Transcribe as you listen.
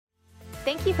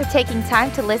Thank you for taking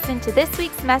time to listen to this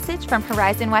week's message from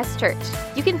Horizon West Church.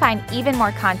 You can find even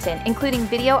more content, including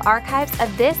video archives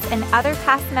of this and other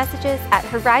past messages at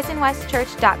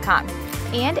horizonwestchurch.com.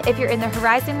 And if you're in the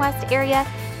Horizon West area,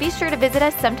 be sure to visit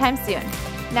us sometime soon.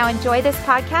 Now enjoy this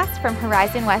podcast from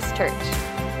Horizon West Church.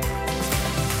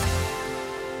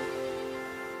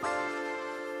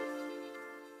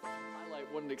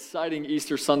 What an exciting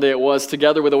Easter Sunday it was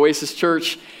together with Oasis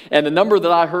Church. And the number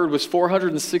that I heard was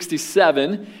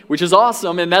 467, which is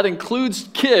awesome. And that includes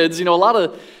kids. You know, a lot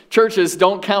of churches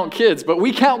don't count kids, but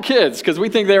we count kids because we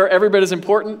think they're every bit as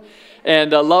important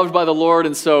and loved by the Lord.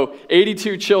 And so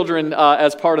 82 children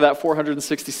as part of that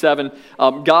 467.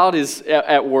 God is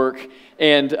at work.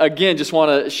 And again, just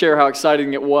want to share how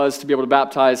exciting it was to be able to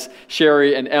baptize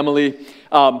Sherry and Emily.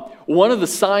 One of the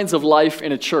signs of life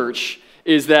in a church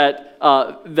is that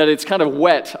it's kind of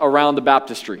wet around the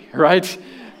baptistry, right?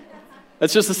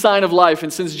 That's just a sign of life.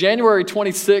 And since January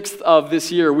 26th of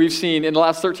this year, in the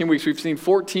last 13 weeks, we've seen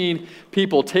 14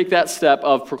 people take that step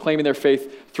of proclaiming their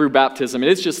faith through baptism.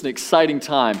 And it's just an exciting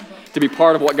time to be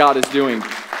part of what God is doing.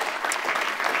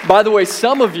 By the way,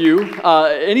 some of you,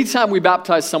 anytime we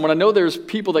baptize someone, I know there's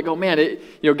people that go, man,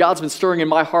 God's been stirring in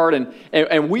my heart.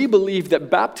 And we believe that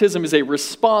baptism is a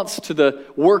response to the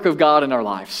work of God in our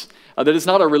lives. That it's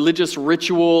not a religious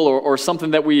ritual or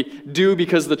something that we do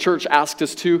because the church asked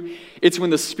us to. It's when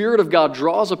the Spirit of God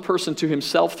draws a person to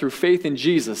himself through faith in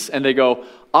Jesus, and they go,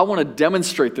 I want to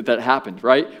demonstrate that happened,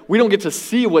 right? We don't get to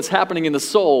see what's happening in the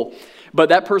soul, but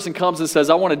that person comes and says,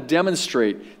 I want to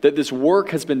demonstrate that this work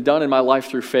has been done in my life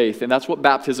through faith, and that's what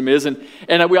baptism is. And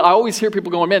I always hear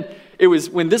people going, man, it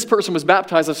was when this person was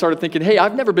baptized, I started thinking, hey,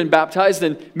 I've never been baptized,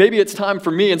 and maybe it's time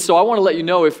for me. And so I want to let you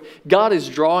know, if God is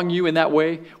drawing you in that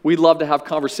way, we'd love to have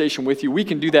conversation with you. We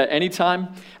can do that anytime,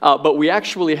 but we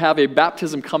actually have a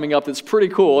baptism coming up that's pretty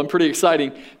cool and pretty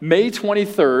exciting. May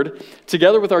 23rd,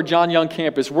 together with our John Young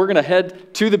campus, we're going to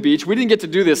head to the beach. We didn't get to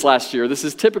do this last year. This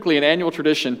is typically an annual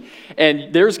tradition,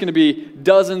 and there's going to be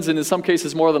dozens, and in some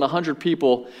cases more than 100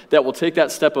 people that will take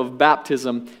that step of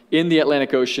baptism in the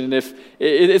Atlantic Ocean. And if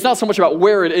it's not so much about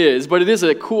where it is, but it is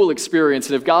a cool experience.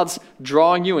 And if God's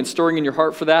drawing you and stirring in your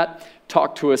heart for that,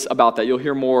 talk to us about that. You'll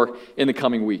hear more in the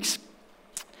coming weeks.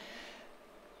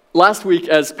 Last week,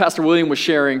 as Pastor William was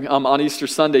sharing on Easter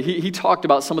Sunday, he talked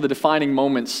about some of the defining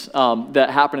moments that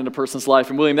happen in a person's life.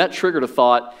 And William, that triggered a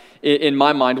thought in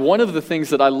my mind. One of the things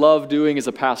that I love doing as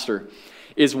a pastor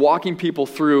is walking people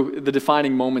through the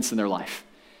defining moments in their life.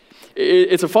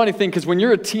 It's a funny thing because when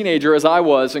you're a teenager, as I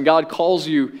was, and God calls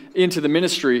you into the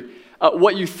ministry,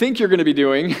 what you think you're going to be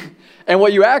doing and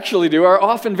what you actually do are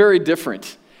often very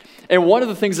different. And one of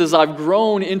the things as I've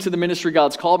grown into the ministry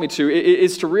God's called me to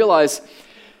is to realize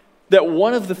that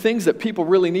one of the things that people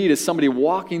really need is somebody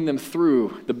walking them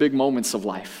through the big moments of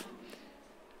life.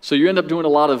 So you end up doing a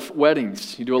lot of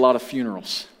weddings, you do a lot of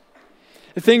funerals.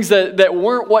 Things that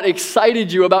weren't what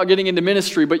excited you about getting into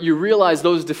ministry, but you realize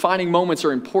those defining moments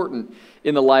are important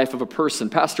in the life of a person.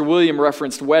 Pastor William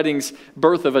referenced weddings,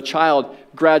 birth of a child,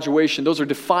 graduation. Those are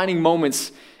defining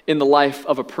moments in the life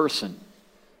of a person.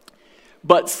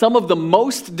 But some of the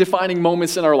most defining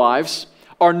moments in our lives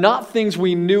are not things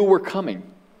we knew were coming.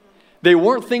 They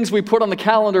weren't things we put on the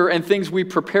calendar and things we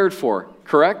prepared for,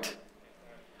 correct?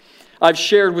 I've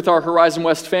shared with our Horizon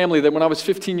West family that when I was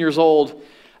 15 years old,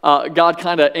 God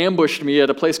kind of ambushed me at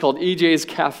a place called EJ's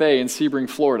Cafe in Sebring,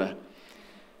 Florida.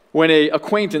 When an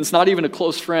acquaintance, not even a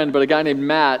close friend, but a guy named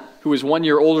Matt, who was 1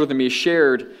 year older than me,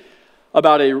 shared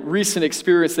about a recent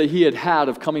experience that he had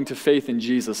of coming to faith in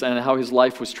Jesus and how his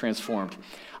life was transformed.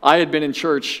 I had been in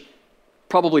church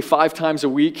probably 5 times a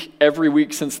week, every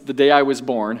week since the day I was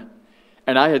born,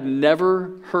 and I had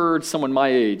never heard someone my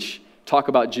age talk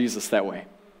about Jesus that way.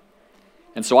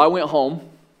 And so I went home,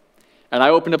 and I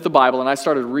opened up the Bible, and I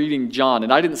started reading John.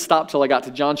 And I didn't stop till I got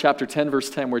to John chapter 10, verse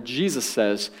 10, where Jesus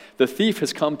says, the thief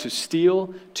has come to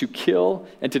steal, to kill,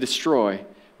 and to destroy.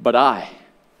 But I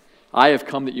have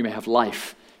come that you may have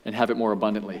life and have it more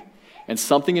abundantly. And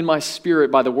something in my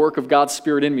spirit, by the work of God's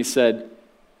Spirit in me, said,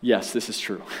 yes, this is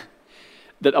true.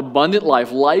 That abundant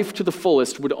life to the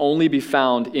fullest, would only be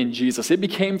found in Jesus. It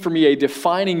became for me a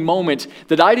defining moment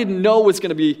that I didn't know was going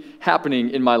to be happening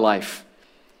in my life.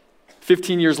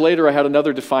 15 years later, I had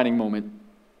another defining moment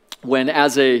when,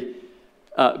 as a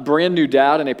brand new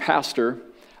dad and a pastor,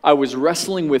 I was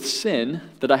wrestling with sin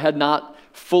that I had not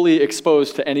fully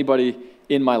exposed to anybody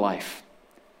in my life.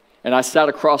 And I sat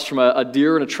across from a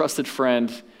dear and a trusted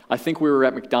friend. I think we were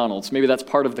at McDonald's. Maybe that's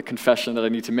part of the confession that I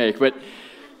need to make. But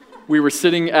we were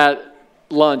sitting at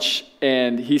lunch,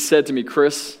 and he said to me,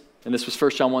 Chris, and this was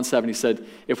 1 John 1:7, he said,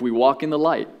 if we walk in the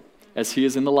light, as he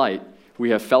is in the light, we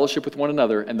have fellowship with one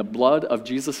another, and the blood of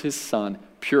Jesus, his Son,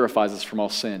 purifies us from all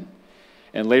sin.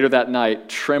 And later that night,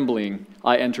 trembling,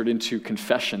 I entered into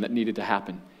confession that needed to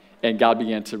happen, and God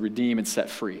began to redeem and set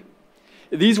free.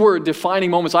 These were defining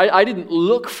moments. I didn't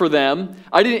look for them.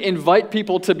 I didn't invite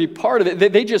people to be part of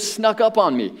it. They just snuck up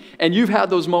on me. And you've had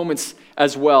those moments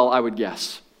as well, I would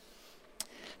guess.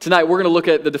 Tonight, we're going to look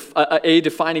at a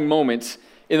defining moment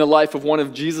in the life of one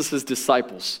of Jesus'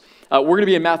 disciples. We're going to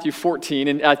be in Matthew 14,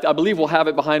 and I believe we'll have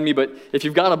it behind me, but if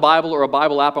you've got a Bible or a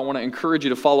Bible app, I want to encourage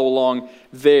you to follow along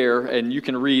there, and you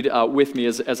can read with me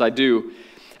as I do.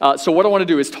 So what I want to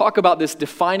do is talk about this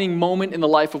defining moment in the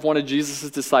life of one of Jesus'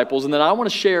 disciples, and then I want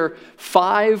to share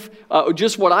 5,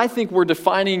 just what I think were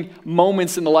defining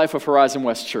moments in the life of Horizon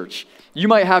West Church. You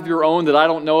might have your own that I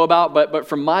don't know about, but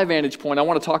from my vantage point, I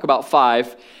want to talk about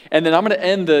 5, and then I'm going to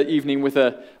end the evening with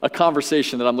a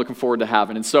conversation that I'm looking forward to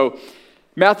having. And so,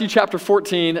 Matthew chapter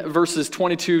 14, verses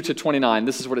 22 to 29,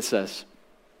 this is what it says.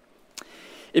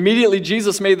 Immediately,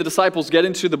 Jesus made the disciples get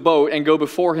into the boat and go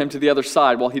before him to the other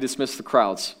side while he dismissed the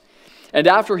crowds. And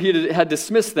after he had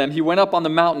dismissed them, he went up on the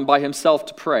mountain by himself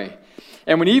to pray.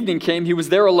 And when evening came, he was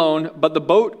there alone, but the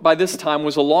boat by this time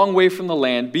was a long way from the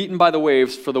land, beaten by the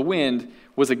waves, for the wind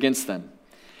was against them.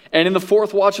 And in the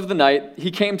 4th watch of the night,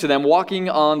 he came to them walking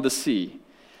on the sea.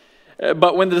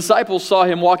 But when the disciples saw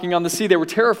him walking on the sea, they were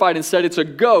terrified and said, "It's a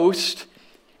ghost,"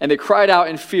 and they cried out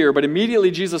in fear. But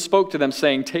immediately Jesus spoke to them,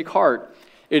 saying, "Take heart,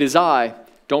 it is I,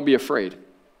 don't be afraid."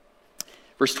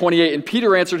 Verse 28, and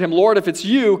Peter answered him, "Lord, if it's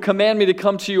you, command me to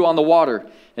come to you on the water."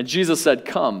 And Jesus said,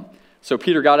 "Come." So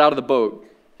Peter got out of the boat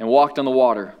and walked on the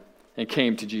water and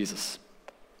came to Jesus.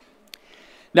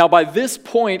 Now, by this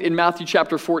point in Matthew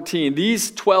chapter 14, these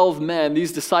 12 men,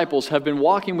 these disciples, have been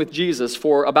walking with Jesus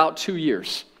for about 2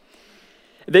 years.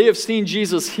 They have seen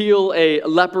Jesus heal a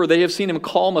leper. They have seen him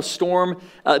calm a storm,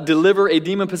 deliver a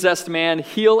demon-possessed man,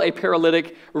 heal a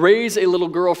paralytic, raise a little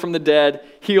girl from the dead,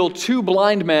 heal 2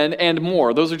 blind men, and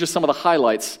more. Those are just some of the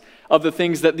highlights of the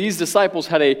things that these disciples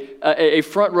had a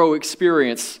front row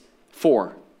experience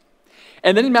for.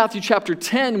 And then in Matthew chapter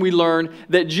 10, we learn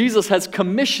that Jesus has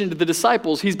commissioned the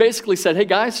disciples. He's basically said, "Hey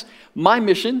guys, my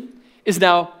mission is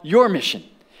now your mission."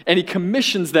 And he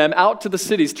commissions them out to the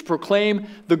cities to proclaim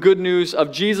the good news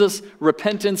of Jesus,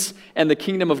 repentance, and the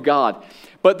kingdom of God.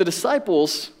 But the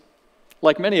disciples,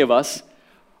 like many of us,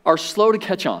 are slow to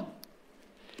catch on.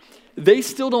 They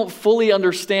still don't fully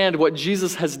understand what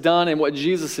Jesus has done and what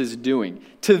Jesus is doing.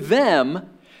 To them,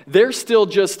 they're still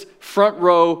just front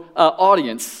row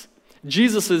audience.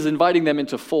 Jesus is inviting them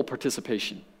into full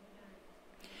participation.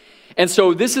 And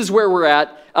so this is where we're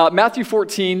at. Matthew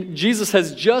 14, Jesus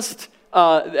has just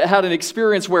had an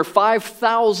experience where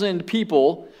 5,000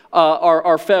 people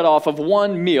are fed off of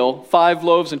one meal, 5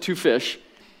 loaves and 2 fish.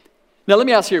 Now, let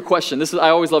me ask you a question. I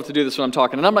always love to do this when I'm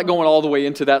talking, and I'm not going all the way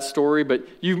into that story, but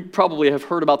you probably have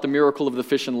heard about the miracle of the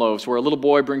fish and loaves, where a little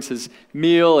boy brings his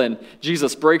meal and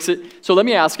Jesus breaks it. So let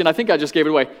me ask, and I think I just gave it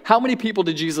away, how many people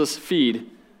did Jesus feed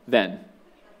then?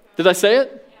 Did I say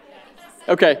it?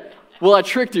 Okay. Well, I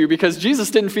tricked you because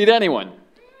Jesus didn't feed anyone.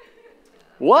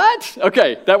 What?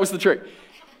 Okay, that was the trick.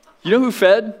 You know who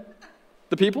fed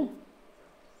the people?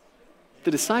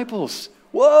 The disciples.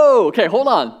 Whoa, okay, hold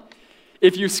on.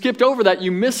 If you skipped over that,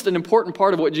 you missed an important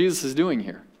part of what Jesus is doing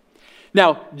here.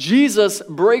 Now, Jesus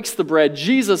breaks the bread.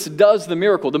 Jesus does the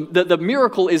miracle. The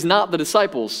miracle is not the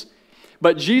disciples,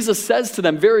 but Jesus says to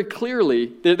them very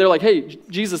clearly, they're like, "Hey,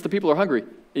 Jesus, the people are hungry."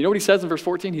 You know what he says in verse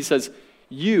 14? He says,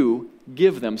 "You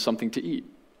give them something to eat."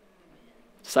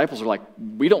 Disciples are like,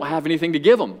 "We don't have anything to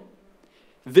give them."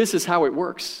 This is how it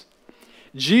works.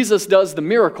 Jesus does the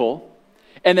miracle,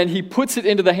 and then he puts it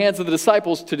into the hands of the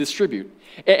disciples to distribute.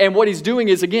 And what he's doing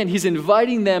is, again, he's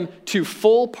inviting them to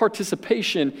full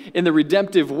participation in the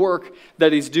redemptive work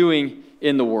that he's doing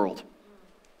in the world.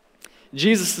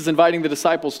 Jesus is inviting the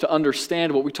disciples to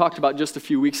understand what we talked about just a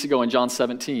few weeks ago in John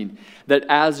 17, that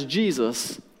as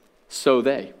Jesus, so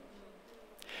they.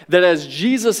 That as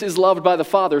Jesus is loved by the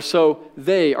Father, so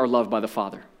they are loved by the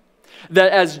Father.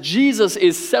 That as Jesus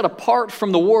is set apart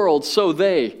from the world, so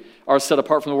they are set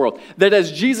apart from the world. That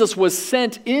as Jesus was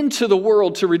sent into the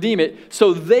world to redeem it,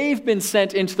 so they've been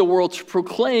sent into the world to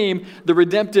proclaim the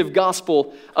redemptive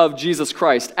gospel of Jesus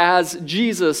Christ. As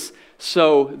Jesus,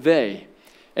 so they.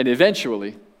 And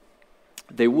eventually,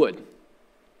 they would.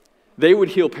 They would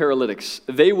heal paralytics.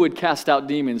 They would cast out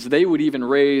demons. They would even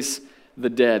raise the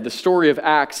dead. The story of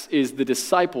Acts is the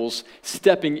disciples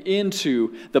stepping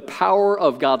into the power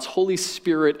of God's Holy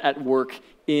Spirit at work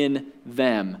in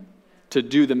them to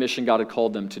do the mission God had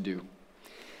called them to do.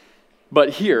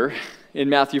 But here in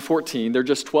Matthew 14, they're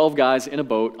just 12 guys in a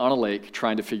boat on a lake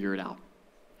trying to figure it out.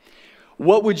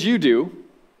 What would you do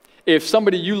if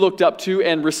somebody you looked up to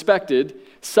and respected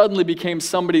suddenly became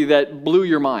somebody that blew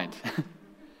your mind?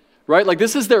 Right? Like,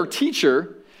 this is their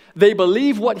teacher. They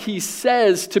believe what he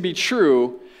says to be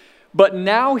true, but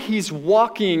now he's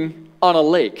walking on a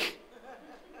lake.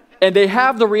 And they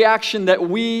have the reaction that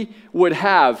we would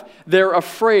have. They're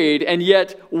afraid, and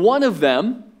yet one of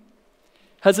them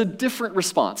has a different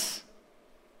response.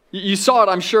 You saw it,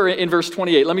 I'm sure, in verse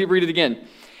 28. Let me read it again.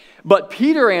 But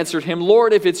Peter answered him,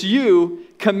 Lord, if it's you,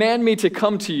 command me to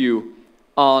come to you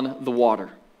on the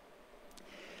water.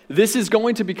 This is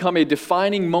going to become a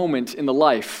defining moment in the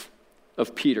life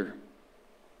of Peter.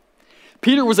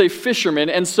 Peter was a fisherman,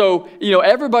 and so,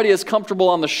 everybody is comfortable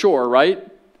on the shore, right?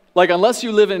 Like, unless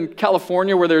you live in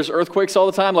California where there's earthquakes all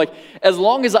the time, like, as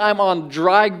long as I'm on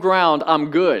dry ground, I'm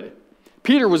good.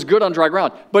 Peter was good on dry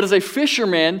ground. But as a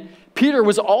fisherman, Peter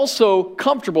was also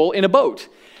comfortable in a boat.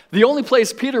 The only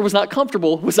place Peter was not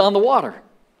comfortable was on the water.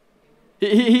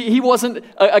 He wasn't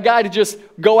a guy to just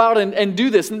go out and do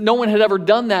this. No one had ever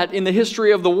done that in the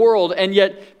history of the world, and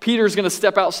yet Peter's going to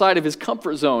step outside of his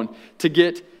comfort zone to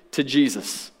get to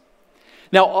Jesus.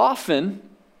 Now, often,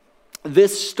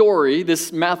 this story,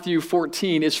 this Matthew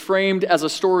 14, is framed as a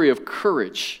story of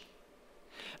courage.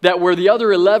 That where the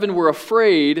other 11 were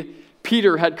afraid,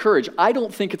 Peter had courage. I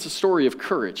don't think it's a story of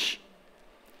courage.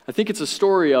 I think it's a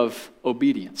story of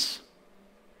obedience.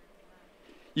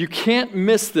 You can't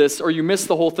miss this or you miss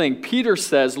the whole thing. Peter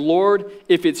says, Lord,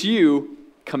 if it's you,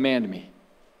 command me.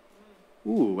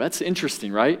 Ooh, that's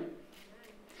interesting, right?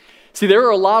 See, there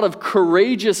are a lot of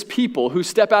courageous people who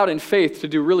step out in faith to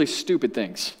do really stupid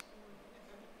things.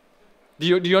 Do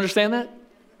you understand that?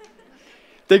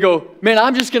 They go, man,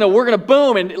 we're going to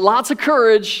boom, and lots of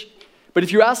courage. But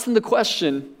if you ask them the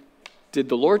question, did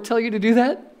the Lord tell you to do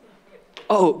that?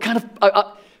 Oh,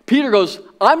 Peter goes,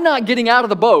 I'm not getting out of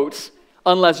the boat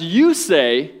unless you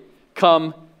say,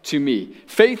 come to me.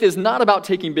 Faith is not about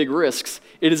taking big risks.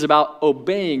 It is about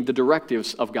obeying the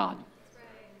directives of God.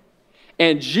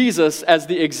 And Jesus, as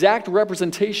the exact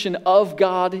representation of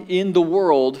God in the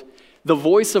world, the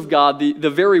voice of God, the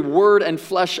very word and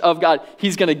flesh of God,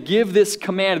 he's going to give this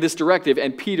command, this directive,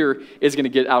 and Peter is going to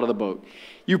get out of the boat.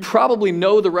 You probably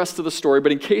know the rest of the story,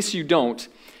 but in case you don't,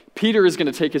 Peter is going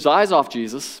to take his eyes off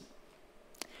Jesus.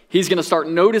 He's going to start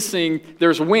noticing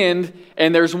there's wind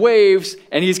and there's waves,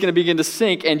 and he's going to begin to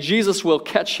sink, and Jesus will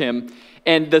catch him.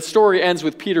 And the story ends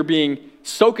with Peter being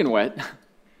soaking wet,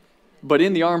 but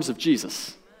in the arms of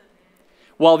Jesus,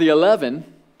 while the 11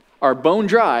 are bone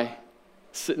dry,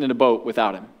 sitting in a boat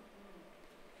without him.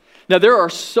 Now, there are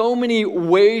so many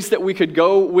ways that we could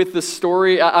go with this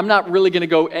story. I'm not really going to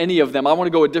go any of them. I want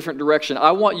to go a different direction.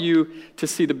 I want you to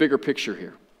see the bigger picture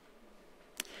here.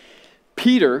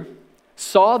 Peter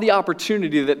saw the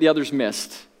opportunity that the others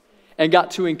missed and got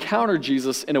to encounter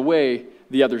Jesus in a way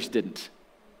the others didn't.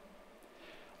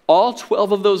 All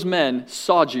 12 of those men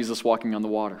saw Jesus walking on the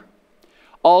water.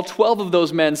 All 12 of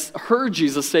those men heard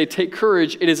Jesus say, take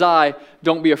courage, it is I,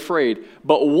 don't be afraid.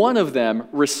 But one of them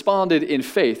responded in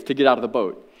faith to get out of the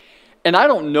boat. And I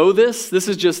don't know this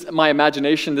is just my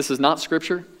imagination, this is not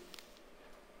scripture.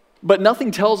 But nothing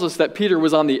tells us that Peter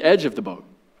was on the edge of the boat.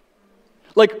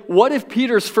 Like, what if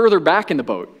Peter's further back in the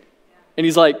boat? And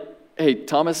he's like, hey,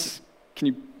 Thomas, can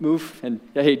you move? And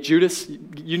hey, Judas,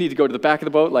 you need to go to the back of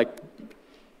the boat.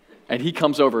 And he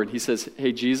comes over and he says,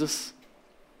 hey, Jesus,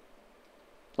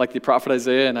 like the prophet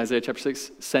Isaiah in Isaiah chapter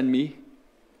 6, send me.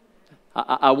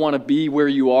 I want to be where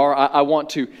you are. I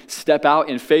want to step out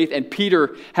in faith. And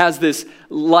Peter has this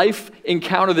life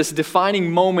encounter, this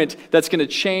defining moment that's going to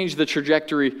change the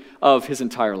trajectory of his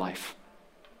entire life.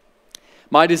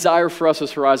 My desire for us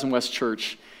as Horizon West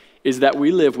Church is that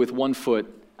we live with one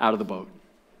foot out of the boat.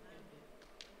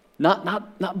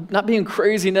 Not being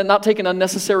crazy, not taking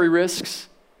unnecessary risks.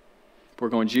 We're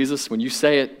going, Jesus, when you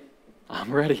say it,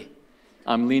 I'm ready.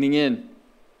 I'm leaning in.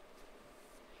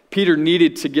 Peter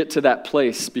needed to get to that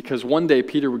place because one day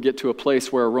Peter would get to a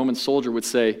place where a Roman soldier would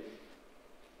say,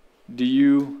 do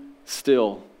you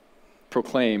still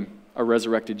proclaim a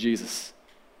resurrected Jesus?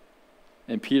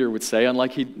 And Peter would say,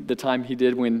 unlike the time he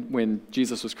did when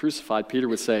Jesus was crucified, Peter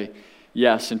would say,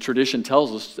 yes. And tradition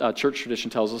tells us, church tradition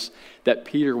tells us, that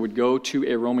Peter would go to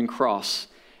a Roman cross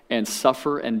and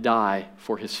suffer and die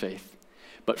for his faith.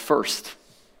 But first,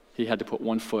 he had to put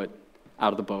one foot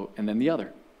out of the boat and then the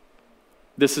other.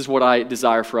 This is what I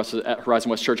desire for us at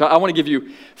Horizon West Church. I want to give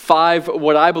you 5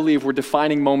 what I believe were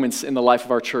defining moments in the life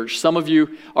of our church. Some of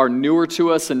you are newer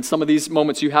to us, and some of these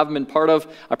moments you haven't been part of.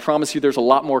 I promise you there's a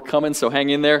lot more coming, so hang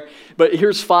in there. But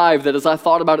here's 5 that as I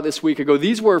thought about it this week ago,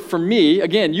 these were for me,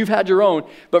 again, you've had your own,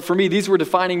 but for me, these were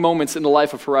defining moments in the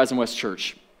life of Horizon West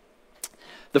Church.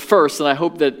 The first, and I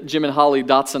hope that Jim and Holly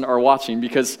Dotson are watching,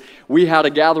 because we had a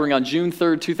gathering on June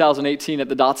 3rd, 2018 at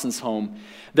the Dotson's home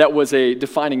that was a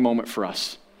defining moment for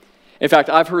us. In fact,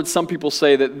 I've heard some people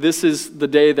say that this is the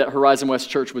day that Horizon West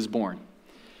Church was born.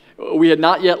 We had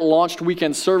not yet launched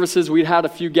weekend services. We'd had a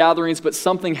few gatherings, but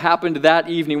something happened that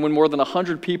evening when more than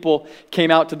 100 people came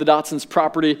out to the Dotson's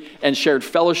property and shared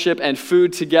fellowship and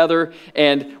food together,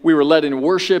 and we were led in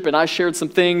worship, and I shared some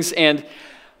things, and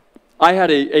I had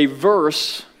a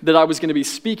verse that I was going to be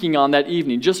speaking on that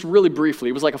evening, just really briefly.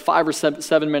 It was like a 5 or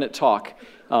 7 minute talk.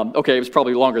 Okay, it was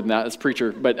probably longer than that as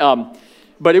preacher, but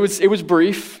it was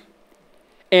brief.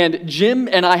 And Jim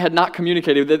and I had not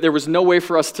communicated that there was no way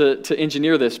for us to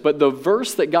engineer this, but the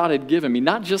verse that God had given me,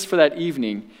 not just for that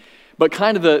evening, but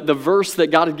kind of the verse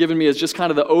that God had given me as just kind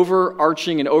of the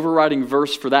overarching and overriding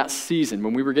verse for that season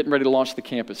when we were getting ready to launch the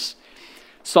campus.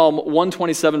 Psalm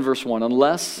 127, verse 1,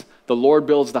 unless the Lord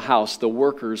builds the house, the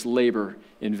workers labor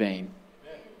in vain.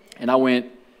 And I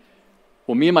went,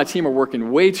 well, me and my team are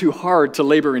working way too hard to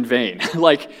labor in vain.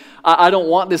 Like, I don't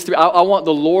want this to be, I want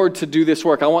the Lord to do this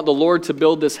work. I want the Lord to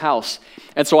build this house.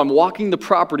 And so I'm walking the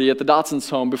property at the Dotson's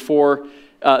home before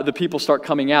the people start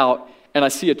coming out, and I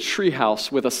see a tree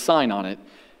house with a sign on it.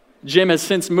 Jim has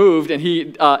since moved, and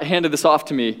he handed this off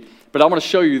to me, but I want to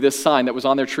show you this sign that was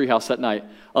on their tree house that night.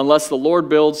 Unless the Lord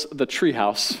builds the tree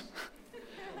house,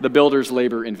 the builders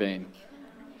labor in vain.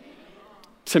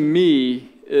 To me,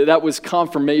 that was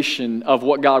confirmation of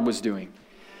what God was doing.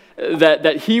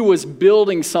 That he was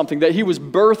building something, that he was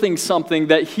birthing something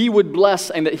that he would bless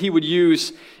and that he would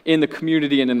use in the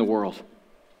community and in the world.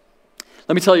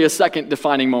 Let me tell you a second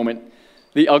defining moment.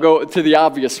 I'll go to the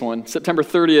obvious one. September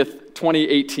 30th,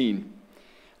 2018.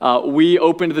 We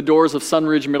opened the doors of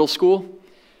Sunridge Middle School.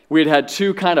 We had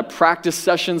 2 kind of practice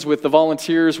sessions with the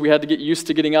volunteers. We had to get used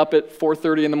to getting up at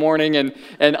 4:30 in the morning and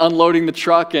unloading the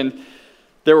truck, and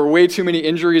there were way too many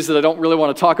injuries that I don't really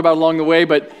want to talk about along the way,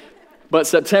 but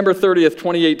September 30th,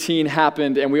 2018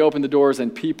 happened, and we opened the doors,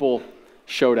 and people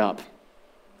showed up.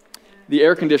 The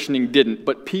air conditioning didn't,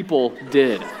 but people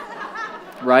did,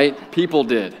 right? People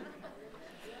did.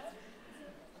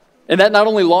 And that not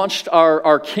only launched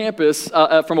our campus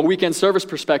from a weekend service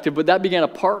perspective, but that began a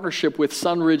partnership with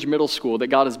Sunridge Middle School that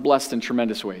God has blessed in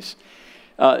tremendous ways.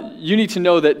 You need to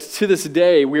know that to this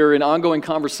day, we are in ongoing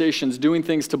conversations, doing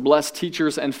things to bless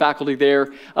teachers and faculty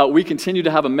there. We continue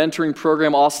to have a mentoring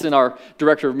program. Austin, our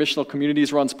director of missional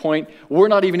communities, runs Point. We're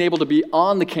not even able to be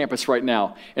on the campus right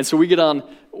now. And so we get on,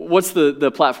 what's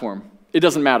the platform? It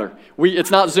doesn't matter.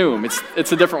 It's not Zoom.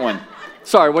 It's a different one.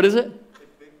 Sorry, what is it?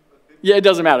 Yeah, it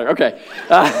doesn't matter. Okay.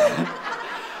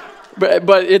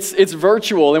 But it's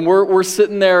virtual, and we're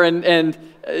sitting there, and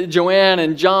Joanne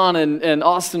and John and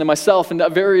Austin and myself and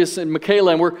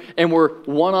Michaela, and we're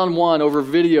one-on-one over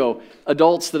video,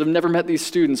 adults that have never met these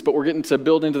students, but we're getting to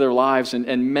build into their lives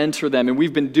and mentor them. And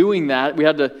we've been doing that. We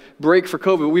had to break for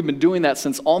COVID, but we've been doing that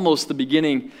since almost the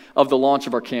beginning of the launch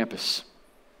of our campus.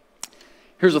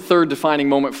 Here's a third defining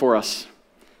moment for us.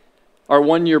 Our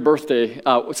 1-year birthday,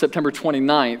 September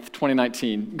 29th,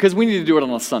 2019, because we needed to do it on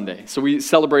a Sunday, so we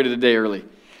celebrated a day early.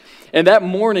 And that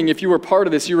morning, if you were part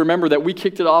of this, you remember that we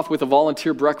kicked it off with a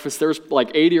volunteer breakfast. There was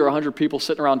like 80 or 100 people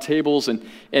sitting around tables, and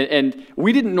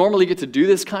we didn't normally get to do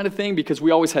this kind of thing because we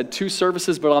always had 2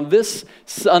 services, but on this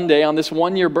Sunday, on this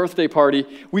 1-year birthday party,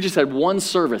 we just had 1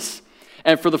 service.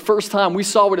 And for the first time, we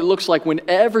saw what it looks like when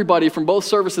everybody from both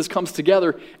services comes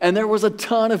together, and there was a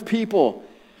ton of people.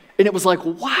 And it was like,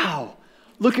 wow,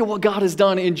 look at what God has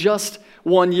done in just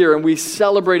 1 year. And we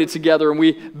celebrated together, and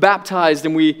we baptized,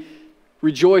 and we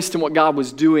rejoiced in what God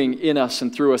was doing in us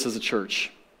and through us as a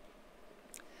church.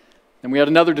 And we had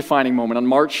another defining moment on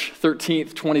March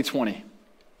 13th, 2020.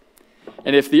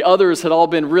 And if the others had all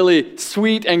been really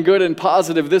sweet and good and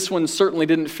positive, this one certainly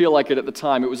didn't feel like it at the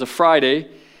time. It was a Friday.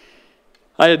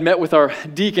 I had met with our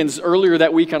deacons earlier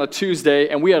that week on a Tuesday,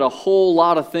 and we had a whole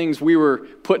lot of things we were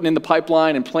putting in the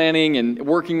pipeline and planning and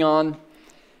working on.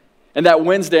 And that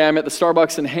Wednesday, I'm at the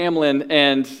Starbucks in Hamlin,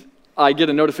 and I get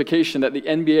a notification that the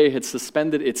NBA had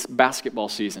suspended its basketball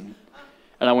season.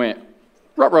 And I went,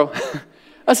 ruh-roh.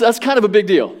 That's kind of a big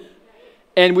deal.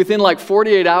 And within like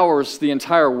 48 hours, the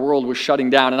entire world was shutting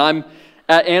down. And I'm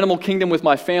at Animal Kingdom with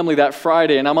my family that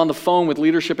Friday, and I'm on the phone with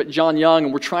leadership at John Young,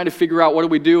 and we're trying to figure out what do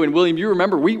we do. And William, you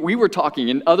remember, we were talking,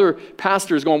 and other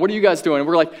pastors going, what are you guys doing? And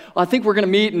we're like, I think we're going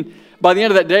to meet. And by the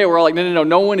end of that day, we're all like,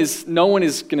 no one is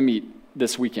going to meet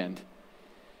this weekend.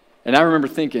 And I remember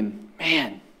thinking,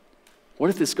 man, what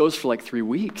if this goes for like 3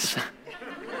 weeks?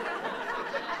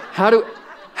 How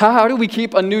do we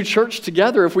keep a new church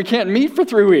together if we can't meet for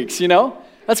 3 weeks, you know?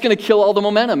 That's going to kill all the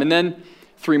momentum. And then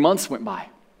 3 months went by.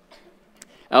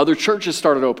 Other churches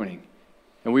started opening.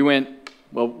 And we went,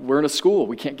 well, we're in a school.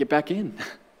 We can't get back in.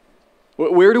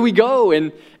 Where do we go?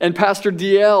 And Pastor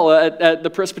DL at the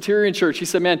Presbyterian Church, he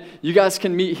said, man, you guys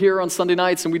can meet here on Sunday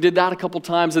nights. And we did that a couple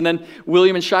times. And then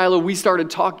William and Shiloh, we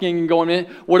started talking and going, man,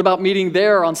 what about meeting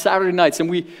there on Saturday nights? And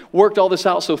we worked all this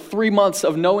out. So 3 months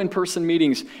of no in-person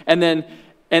meetings. And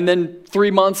then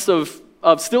 3 months of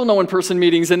still no in-person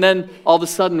meetings. And then all of a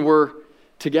sudden we're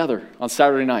together on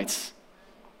Saturday nights.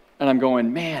 And I'm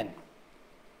going, man,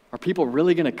 are people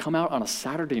really going to come out on a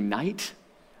Saturday night?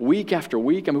 Week after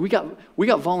week. I mean, we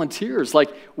got volunteers.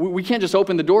 Like, we can't just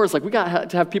open the doors. Like, we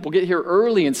got to have people get here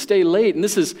early and stay late. And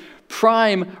this is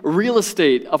prime real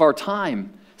estate of our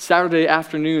time, Saturday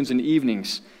afternoons and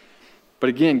evenings. But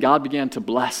again, God began to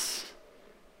bless.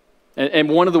 And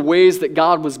one of the ways that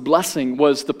God was blessing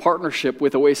was the partnership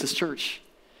with Oasis Church,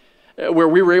 where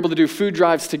we were able to do food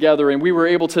drives together, and we were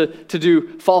able to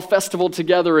do fall festival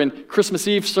together, and Christmas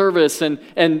Eve service, and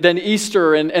then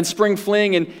Easter, and spring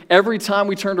fling. And every time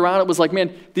we turned around, it was like,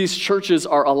 man, these churches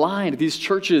are aligned. These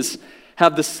churches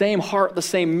have the same heart, the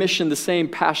same mission, the same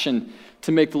passion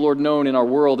to make the Lord known in our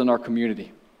world and our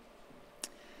community.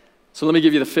 So let me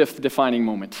give you the fifth defining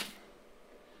moment.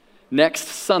 Next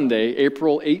Sunday,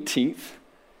 April 18th,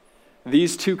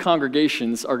 these two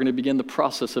congregations are going to begin the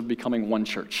process of becoming one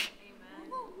church.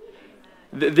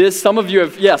 Some of you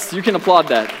have, yes, you can applaud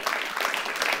that.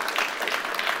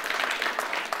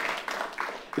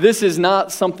 This is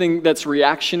not something that's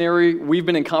reactionary. We've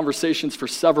been in conversations for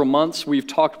several months. We've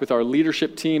talked with our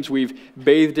leadership teams. We've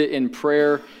bathed it in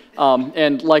prayer.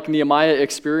 And like Nehemiah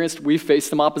experienced, we faced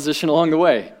some opposition along the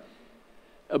way.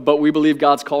 But we believe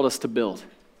God's called us to build.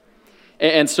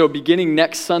 And so beginning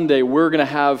next Sunday, we're going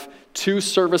to have 2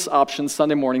 service options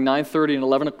Sunday morning, 9:30 and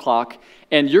 11 o'clock.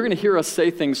 And you're going to hear us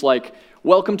say things like,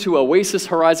 welcome to Oasis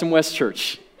Horizon West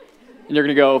Church. And you're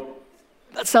going to go,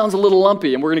 that sounds a little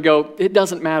lumpy. And we're going to go, it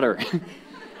doesn't matter.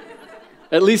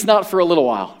 At least not for a little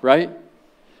while, right?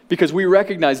 Because we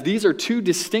recognize these are 2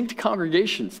 distinct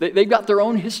congregations. They've got their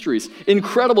own histories,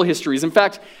 incredible histories. In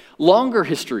fact, longer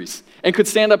histories, and could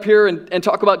stand up here and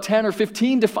talk about 10 or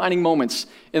 15 defining moments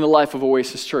in the life of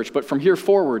Oasis Church. But from here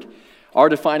forward, our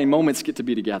defining moments get to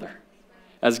be together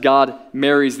as God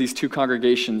marries these 2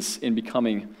 congregations in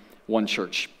becoming one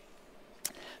church.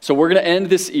 So we're going to end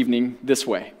this evening this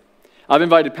way. I've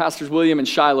invited Pastors William and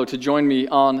Shiloh to join me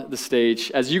on the stage.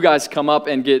 As you guys come up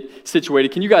and get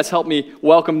situated, can you guys help me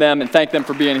welcome them and thank them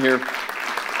for being here?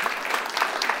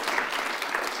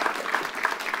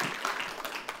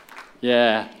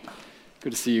 Yeah,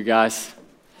 good to see you guys.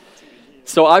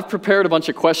 So I've prepared a bunch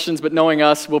of questions, but knowing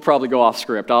us, we'll probably go off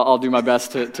script. I'll do my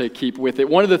best to keep with it.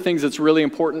 One of the things that's really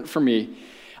important for me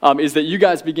is that you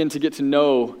guys begin to get to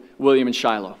know William and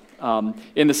Shiloh.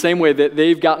 In the same way that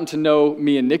they've gotten to know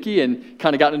me and Nikki and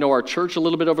kind of gotten to know our church a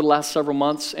little bit over the last several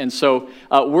months. And so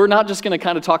we're not just going to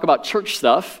kind of talk about church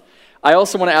stuff. I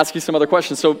also want to ask you some other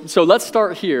questions. So let's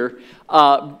start here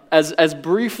as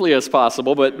briefly as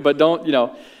possible, but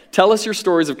don't, tell us your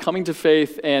stories of coming to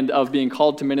faith and of being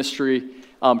called to ministry,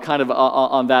 kind of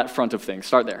on that front of things.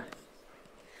 Start there.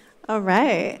 All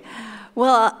right.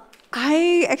 Well,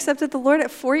 I accepted the Lord at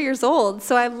 4 years old,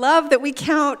 so I love that we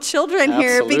count children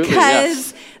here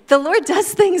because the Lord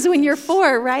does things when you're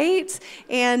 4, right?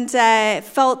 And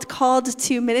felt called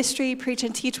to ministry, preach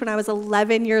and teach when I was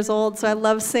 11 years old, so I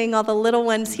love seeing all the little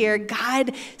ones here.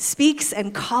 God speaks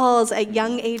and calls at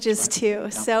young ages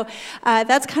too. So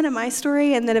that's kind of my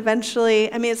story, and then eventually,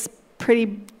 it's pretty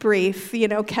brief,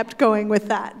 kept going with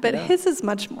that, but his is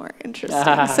much more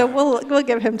interesting, so we'll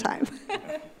give him time.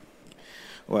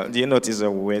 Well, do you notice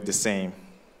that we wear the same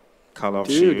color of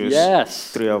shoes?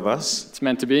 Yes. 3 of us. It's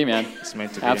meant to be, man. It's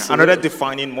meant to be. Absolutely. Another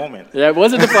defining moment. Yeah, it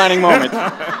was a defining moment.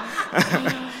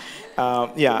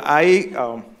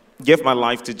 I gave my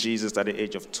life to Jesus at the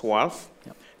age of 12.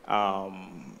 Yep.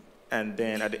 And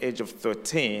then at the age of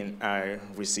 13, I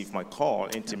received my call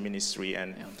into ministry.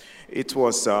 And it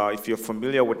was, if you're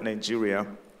familiar with Nigeria,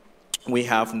 we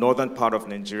have northern part of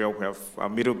Nigeria, we have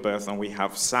middle belt, and we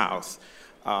have south.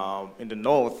 In the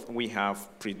north, we have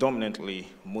predominantly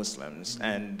Muslims,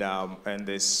 and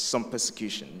there's some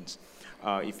persecutions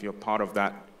if you're part of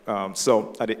that.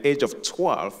 So at the age of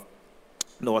 12,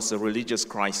 there was a religious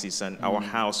crisis, and our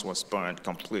house was burned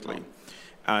completely.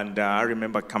 And I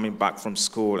remember coming back from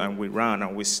school, and we ran,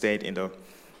 and we stayed in the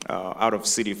out of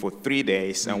city for 3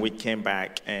 days, and we came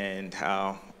back, and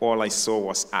all I saw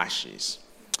was ashes.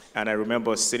 And I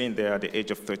remember sitting there at the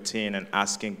age of 13 and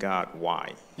asking God,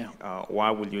 why? Yeah. Why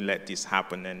will you let this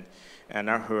happen? And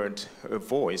I heard a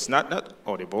voice, not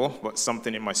audible, but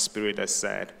something in my spirit that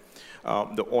said,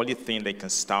 the only thing that can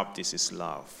stop this is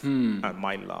love and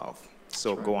my love.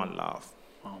 So go and love.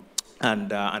 Wow. And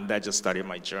that just started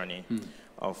my journey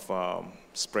of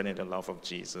spreading the love of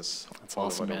Jesus all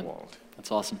over the world.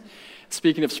 That's awesome.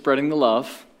 Speaking of spreading the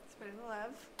love,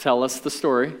 tell us the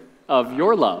story of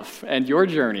your love and your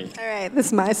journey. All right, this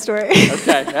is my story.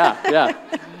 Okay, yeah.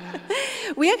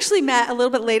 We actually met a little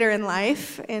bit later in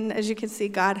life, and as you can see,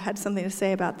 God had something to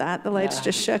say about that. The lights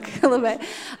just shook a little bit.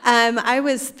 I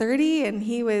was 30,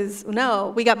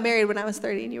 and we got married when I was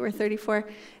 30, and you were 34,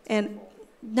 and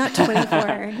not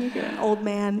 24. You're an old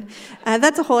man.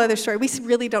 That's a whole other story. We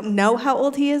really don't know how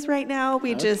old he is right now.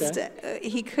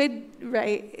 He could,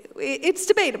 right? It's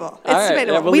debatable. It's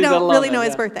debatable. Yeah, we don't really know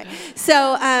his birthday.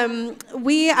 So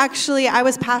I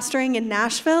was pastoring in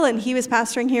Nashville, and he was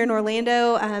pastoring here in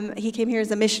Orlando. He came here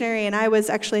as a missionary, and I was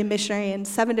actually a missionary in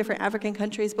 7 different African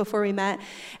countries before we met.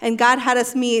 And God had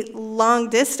us meet long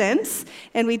distance,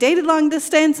 and we dated long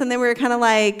distance, and then we were kind of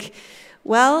like,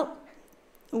 well,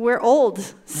 we're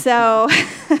old, so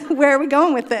where are we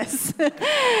going with this?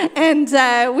 And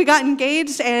we got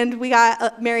engaged, and we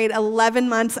got married 11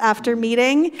 months after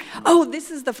meeting. Oh, this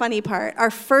is the funny part.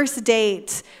 Our first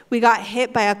date, we got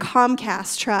hit by a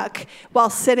Comcast truck while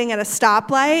sitting at a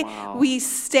stoplight. Wow. We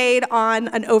stayed on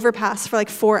an overpass for like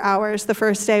 4 hours the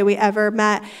first day we ever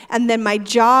met, and then my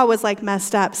jaw was like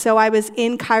messed up, so I was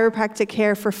in chiropractic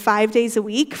care for 5 days a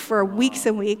week for weeks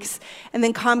and weeks, and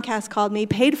then Comcast called me,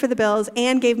 paid for the bills,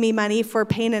 and gave me money for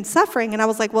pain and suffering. And I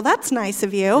was like, well, that's nice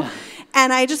of you.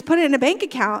 And I just put it in a bank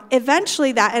account.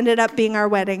 Eventually, that ended up being our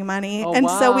wedding money.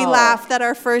 So we laughed that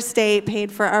our first date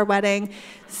paid for our wedding.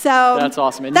 So that's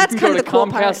awesome. And that's you can kind go of the to cool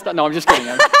Comcast. part. No, I'm just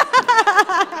kidding.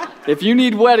 If you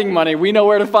need wedding money, we know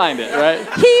where to find it, right?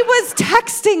 He was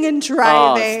texting and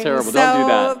driving. Oh, it's terrible.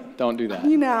 So, Don't do that.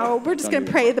 We're just going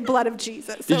to pray the blood of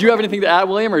Jesus. Did you have anything to add,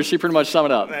 William, or did she pretty much sum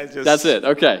it up? That's it.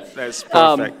 Okay. That's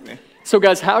perfect. So,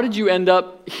 guys, how did you end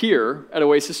up here at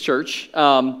Oasis Church?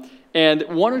 And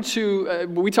one or two,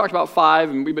 we talked about 5,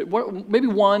 and maybe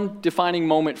one defining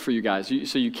moment for you guys.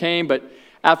 So you came, but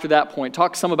after that point,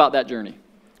 talk some about that journey.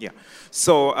 Yeah.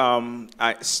 So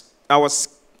I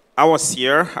was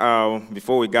here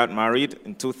before we got married.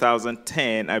 In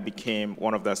 2010, I became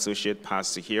one of the associate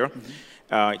pastors here.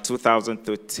 In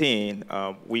 2013,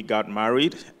 we got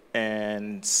married,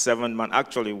 and 7 months,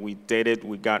 actually, we dated,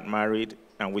 we got married,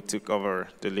 and we took over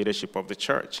the leadership of the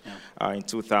church in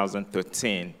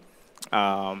 2013.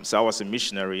 So I was a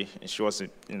missionary, and she was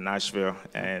in Nashville,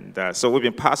 and so we've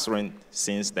been pastoring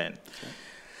since then. Okay.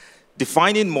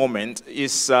 Defining moment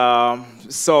is,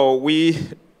 so we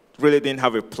really didn't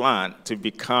have a plan to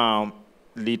become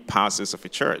lead pastors of a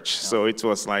church. So it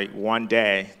was like one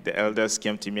day, the elders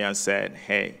came to me and said,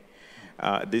 hey,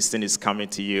 this thing is coming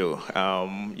to you.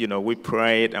 We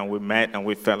prayed, and we met, and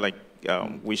we felt like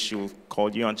we should call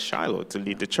you on Shiloh to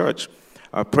lead the church.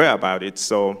 Pray about it.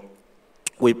 So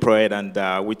we prayed, and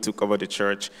we took over the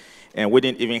church, and we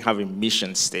didn't even have a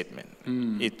mission statement.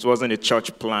 It wasn't a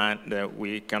church plan that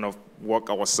we kind of walk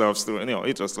ourselves through.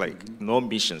 It was like no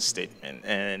mission statement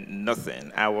and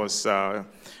nothing. I was the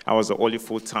only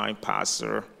full-time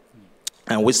pastor,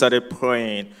 and we started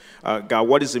praying, God,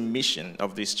 what is the mission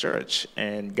of this church?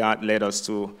 And God led us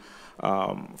to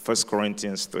 1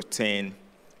 Corinthians 13.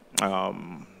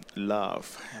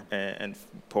 Love, and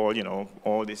Paul,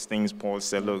 all these things Paul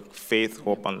said, look, faith,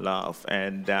 hope, and love,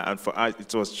 and for us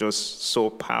it was just so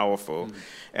powerful.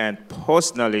 And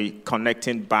personally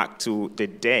connecting back to the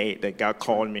day that God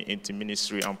called me into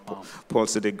ministry, and Paul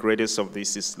said the greatest of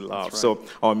this is love. Right. So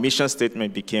our mission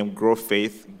statement became grow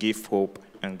faith, give hope,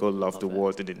 and go love the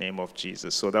world in the name of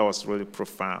Jesus. So that was really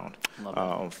profound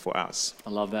for us.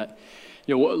 I love that.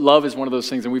 Love is one of those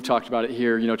things, and we've talked about it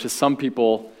here. To some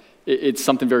people, it's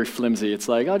something very flimsy. It's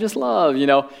like, just love,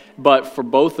 But for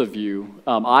both of you,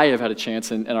 I have had a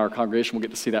chance, and our congregation will get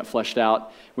to see that fleshed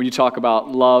out. When you talk about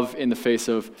love in the face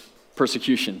of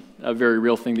persecution, a very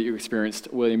real thing that you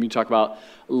experienced, William, you talk about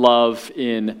love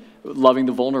in loving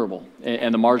the vulnerable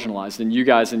and the marginalized. And you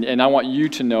guys, and I want you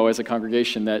to know as a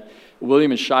congregation that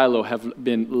William and Shiloh have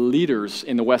been leaders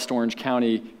in the West Orange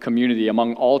County community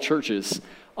among all churches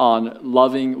on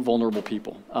loving vulnerable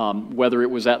people, whether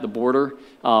it was at the border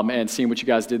and seeing what you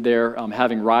guys did there,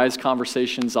 having RISE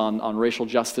conversations on racial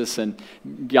justice, and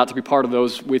got to be part of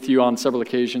those with you on several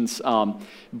occasions.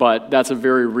 But that's a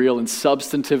very real and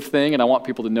substantive thing, and I want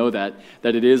people to know that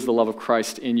it is the love of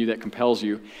Christ in you that compels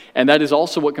you. And that is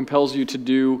also what compels you to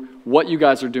do what you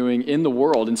guys are doing in the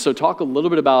world. And so talk a little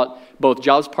bit about both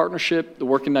Jobs Partnership, the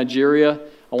work in Nigeria.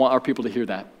 I want our people to hear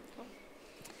that.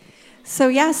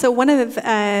 So one of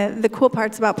the cool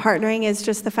parts about partnering is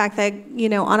just the fact that,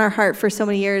 on our heart for so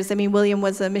many years, William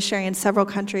was a missionary in several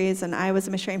countries, and I was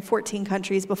a missionary in 14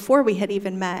 countries before we had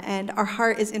even met, and our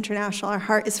heart is international, our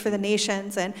heart is for the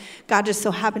nations, and God just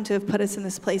so happened to have put us in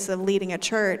this place of leading a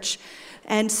church.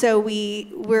 And so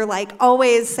we're like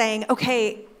always saying,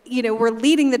 okay, we're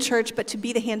leading the church, but to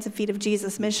be the hands and feet of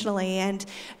Jesus missionally. And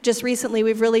just recently,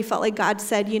 we've really felt like God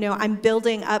said, I'm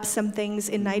building up some things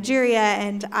in Nigeria,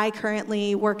 and I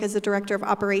currently work as a director of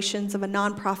operations of a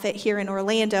nonprofit here in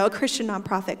Orlando, a Christian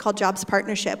nonprofit called Jobs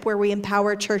Partnership, where we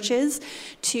empower churches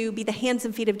to be the hands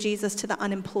and feet of Jesus to the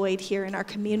unemployed here in our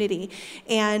community.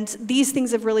 And these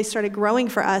things have really started growing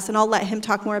for us, and I'll let him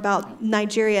talk more about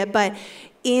Nigeria, but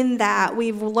in that,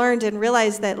 we've learned and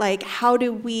realized that, how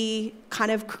do we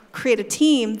kind of create a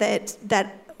team that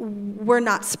we're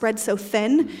not spread so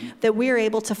thin, that we're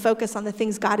able to focus on the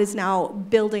things God is now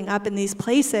building up in these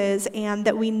places, and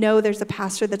that we know there's a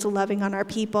pastor that's loving on our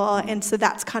people. And so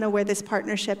that's kind of where this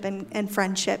partnership and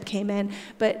friendship came in.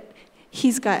 But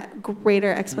he's got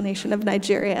greater explanation of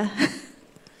Nigeria.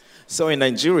 So in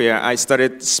Nigeria, I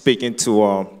started speaking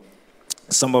to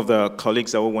some of the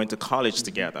colleagues that we went to college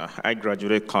together. I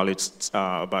graduated college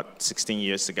about 16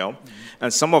 years ago.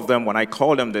 And some of them, when I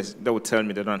call them, they would tell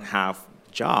me they don't have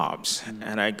jobs.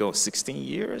 And I go, 16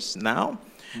 years now?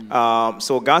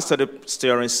 So God started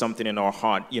stirring something in our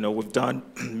heart. We've done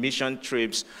mission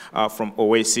trips from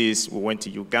Oasis. We went to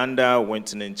Uganda, went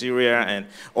to Nigeria, and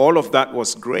all of that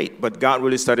was great. But God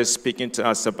really started speaking to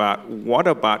us about what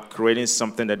about creating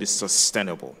something that is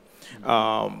sustainable?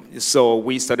 So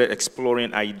we started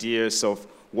exploring ideas of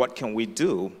what can we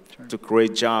do to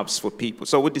create jobs for people.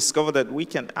 So we discovered that we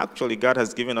can actually, God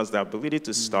has given us the ability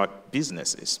to start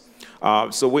businesses.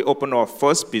 So we opened our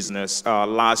first business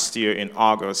last year in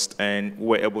August, and we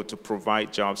were able to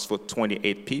provide jobs for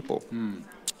 28 people.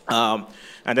 And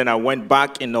then I went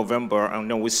back in November, and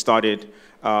then we started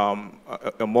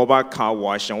a mobile car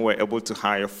wash, and we were able to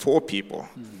hire 4 people.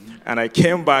 And I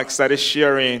came back, started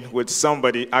sharing with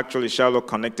somebody, actually Charlotte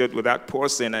connected with that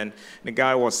person, and the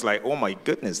guy was like, oh my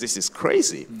goodness, this is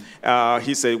crazy.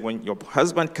 He said, when your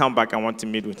husband come back, I want to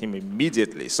meet with him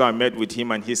immediately. So I met with him,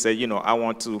 and he said, I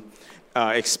want to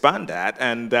expand that.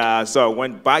 And so I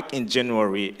went back in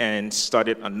January and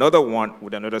started another one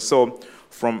with another. So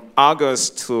from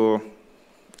August to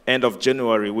end of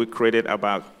January, we created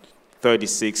about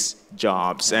 36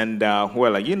 jobs. And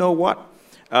we're like, you know what?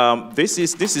 This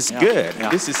is good. Yeah.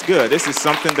 This is good. This is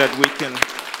something that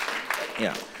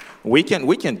we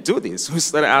can do this. We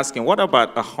started asking, what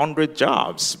about 100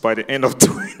 jobs by the end of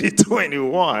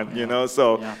 2021?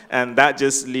 So and that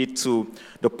just led to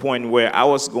the point where I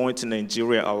was going to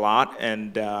Nigeria a lot,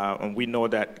 and we know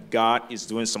that God is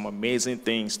doing some amazing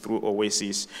things through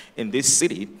Oasis in this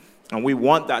city, and we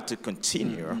want that to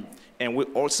continue. And we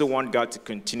also want God to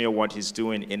continue what he's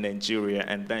doing in Nigeria.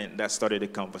 And then that started a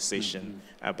conversation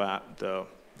about the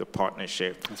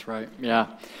partnership. That's right, yeah.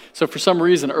 So for some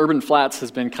reason, Urban Flats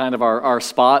has been kind of our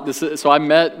spot. So I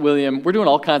met William. We're doing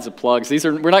all kinds of plugs.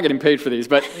 We're not getting paid for these,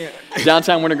 but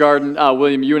Downtown Winter Garden,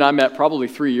 William, you and I met probably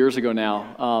 3 years ago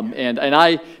now. And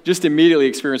I just immediately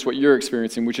experienced what you're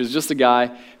experiencing, which is just a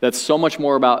guy that's so much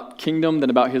more about kingdom than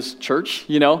about his church,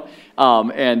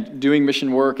 and doing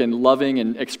mission work and loving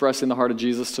and expressing the heart of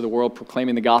Jesus to the world,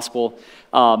 proclaiming the gospel.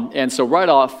 And so right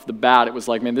off the bat, it was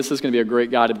like, man, this is going to be a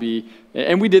great guy to be.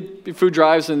 And we did food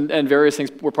drives and various things.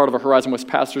 We're part of a Horizon West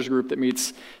pastors group that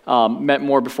met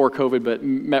more before COVID, but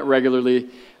met regularly.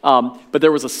 But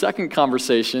there was a second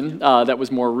conversation that was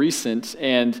more recent,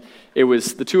 and it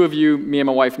was the two of you, me and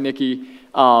my wife, Nikki,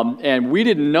 and we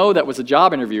didn't know that was a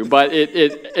job interview, but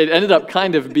it ended up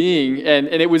kind of being, and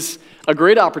it was a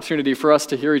great opportunity for us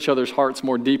to hear each other's hearts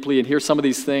more deeply and hear some of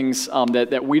these things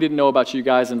that we didn't know about you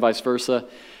guys and vice versa,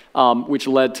 which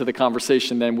led to the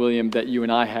conversation then, William, that you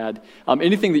and I had.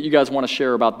 Anything that you guys want to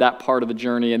share about that part of the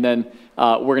journey, and then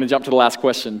we're going to jump to the last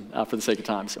question for the sake of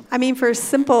time. So.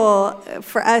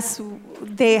 For us,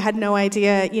 they had no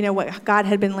idea, what God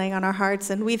had been laying on our hearts,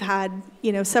 and we've had,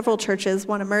 several churches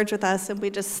want to merge with us, and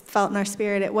we just felt in our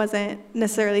spirit it wasn't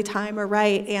necessarily time or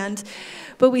right,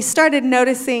 but we started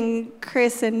noticing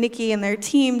Chris and Nikki and their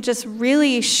team just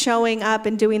really showing up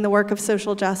and doing the work of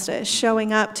social justice,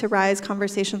 showing up to Rise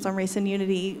Conversations on Race and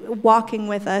Unity, walking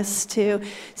with us to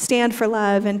stand for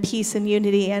love and peace and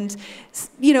unity, and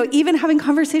even having having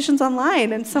conversations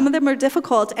online, and some of them are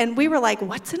difficult. And we were like,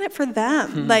 what's in it for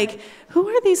them? Like, who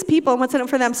are these people and what's in it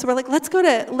for them? So we're like, let's go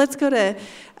to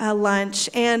lunch.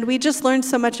 And we just learned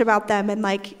so much about them. And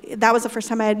like, that was the first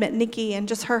time I had met Nikki, and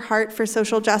just her heart for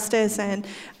social justice and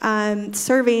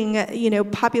serving,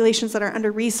 populations that are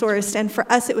under-resourced. And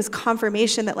for us, it was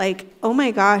confirmation that like, oh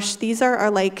my gosh, these are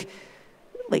our like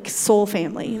soul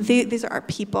family. These are our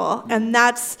people.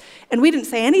 And we didn't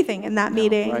say anything in that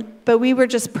meeting, right. But we were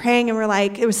just praying, and we're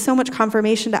like, it was so much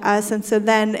confirmation to us. And so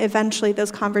then eventually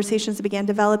those conversations began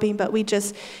developing, but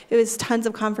it was tons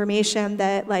of confirmation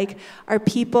that like our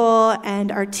people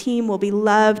and our team will be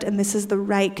loved, and this is the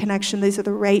right connection. These are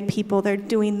the right people. They're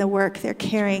doing the work. They're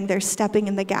caring. They're stepping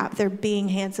in the gap. They're being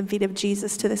hands and feet of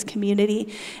Jesus to this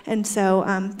community. And so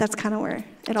that's kind of where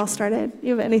it all started.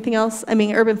 You have anything else? I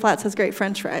mean, Urban Flats has great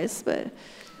French fries, but...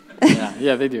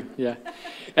 yeah, they do, yeah.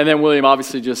 And then William,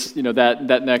 obviously just,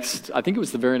 that next, I think it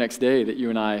was the very next day that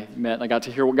you and I met, and I got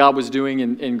to hear what God was doing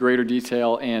in greater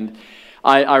detail. And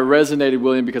I resonated,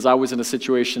 William, because I was in a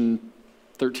situation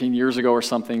 13 years ago or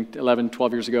something, 11,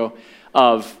 12 years ago,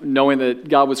 of knowing that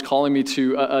God was calling me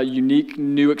to a unique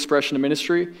new expression of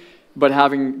ministry, but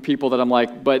having people that I'm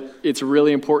like, but it's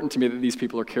really important to me that these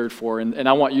people are cared for. And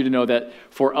I want you to know that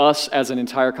for us as an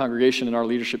entire congregation and our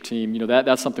leadership team,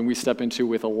 that's something we step into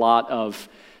with a lot of,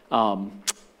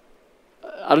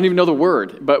 I don't even know the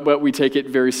word, but we take it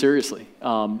very seriously,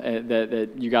 that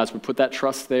you guys would put that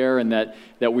trust there, and that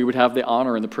we would have the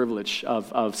honor and the privilege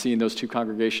of seeing those two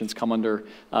congregations come under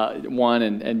one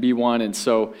and be one. And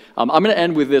so I'm going to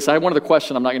end with this. I have one other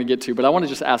question I'm not going to get to, but I want to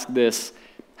just ask this.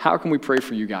 How can we pray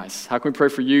for you guys? How can we pray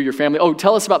for you, your family? Oh,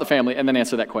 tell us about the family, and then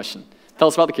answer that question. Tell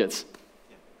us about the kids.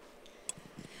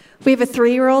 We have a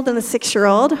 3-year-old and a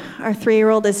 6-year-old. Our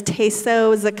 3-year-old is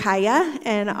Teso Zakaya,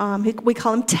 and we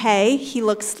call him Tay. He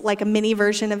looks like a mini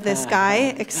version of this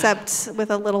guy, except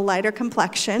with a little lighter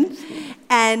complexion.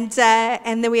 And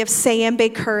then we have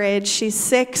Sayembe Courage. She's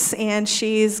 6, and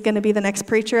she's going to be the next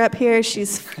preacher up here.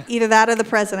 She's either that or the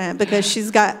president, because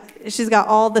she's got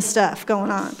all the stuff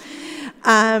going on.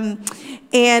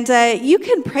 And you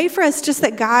can pray for us, just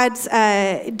that God's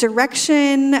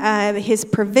direction, his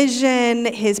provision,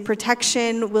 his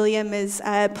protection. William is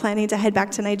planning to head back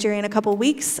to Nigeria in a couple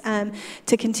weeks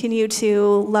to continue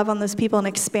to love on those people and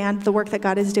expand the work that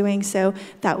God is doing. So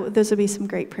those would be some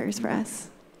great prayers for us.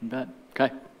 You bet.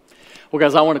 Okay. Well,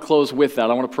 guys, I want to close with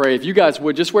that. I want to pray. If you guys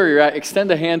would, just where you're at,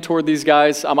 extend a hand toward these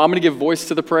guys. I'm going to give voice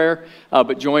to the prayer,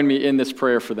 but join me in this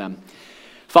prayer for them.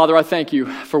 Father, I thank you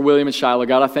for William and Shiloh.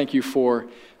 God, I thank you for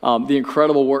the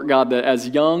incredible work, God, that as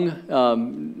young,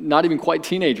 not even quite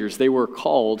teenagers, they were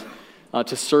called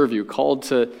to serve you, called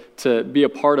to be a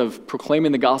part of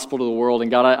proclaiming the gospel to the world.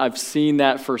 And God, I've seen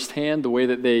that firsthand, the way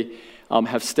that they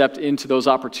have stepped into those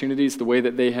opportunities, the way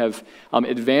that they have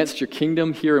advanced your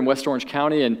kingdom here in West Orange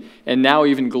County, and now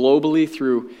even globally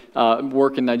through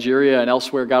work in Nigeria and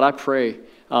elsewhere. God, I pray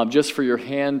just for your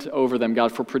hand over them,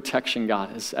 God, for protection,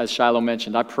 God, as Shiloh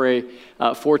mentioned. I pray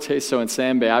for Teso and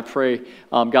Sambe. I pray,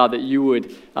 God, that you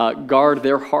would guard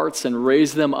their hearts and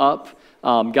raise them up,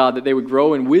 God, that they would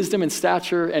grow in wisdom and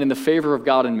stature and in the favor of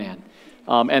God and man.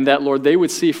 And that, Lord, they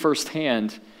would see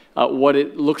firsthand what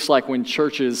it looks like when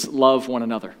churches love one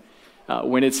another,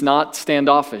 when it's not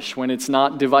standoffish, when it's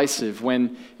not divisive,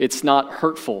 when it's not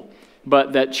hurtful,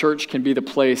 but that church can be the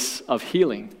place of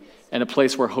healing and a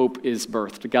place where hope is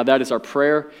birthed. God, that is our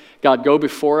prayer. God, go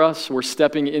before us. We're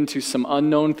stepping into some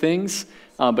unknown things,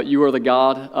 but you are the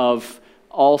God of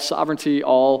all sovereignty,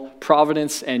 all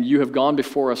providence, and you have gone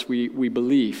before us, we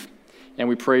believe. And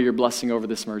we pray your blessing over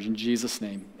this merge. In Jesus'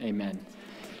 name, amen.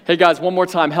 Hey, guys, one more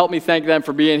time, help me thank them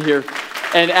for being here.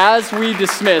 And as we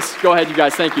dismiss, go ahead, you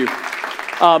guys, thank you.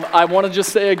 I want to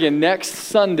just say again, next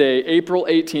Sunday, April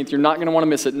 18th, you're not going to want to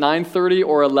miss it, 9:30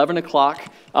 or 11 o'clock.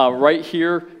 Right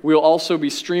here. We'll also be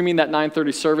streaming that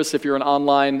 9:30 service if you're an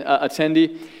online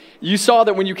attendee. You saw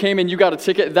that when you came in, you got a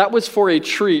ticket. That was for a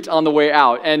treat on the way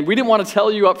out. And we didn't want to tell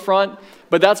you up front,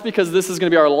 but that's because this is going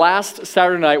to be our last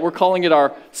Saturday night. We're calling it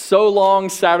our So Long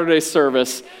Saturday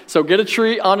service. So get a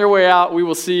treat on your way out. We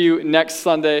will see you next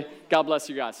Sunday. God bless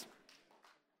you guys.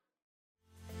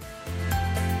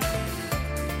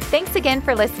 Thanks again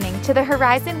for listening to the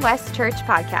Horizon West Church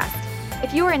podcast.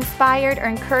 If you were inspired or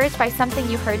encouraged by something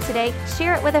you heard today,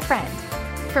 share it with a friend.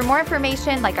 For more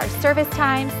information like our service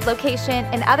times, location,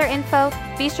 and other info,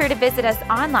 be sure to visit us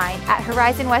online at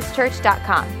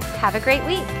horizonwestchurch.com. Have a great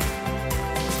week.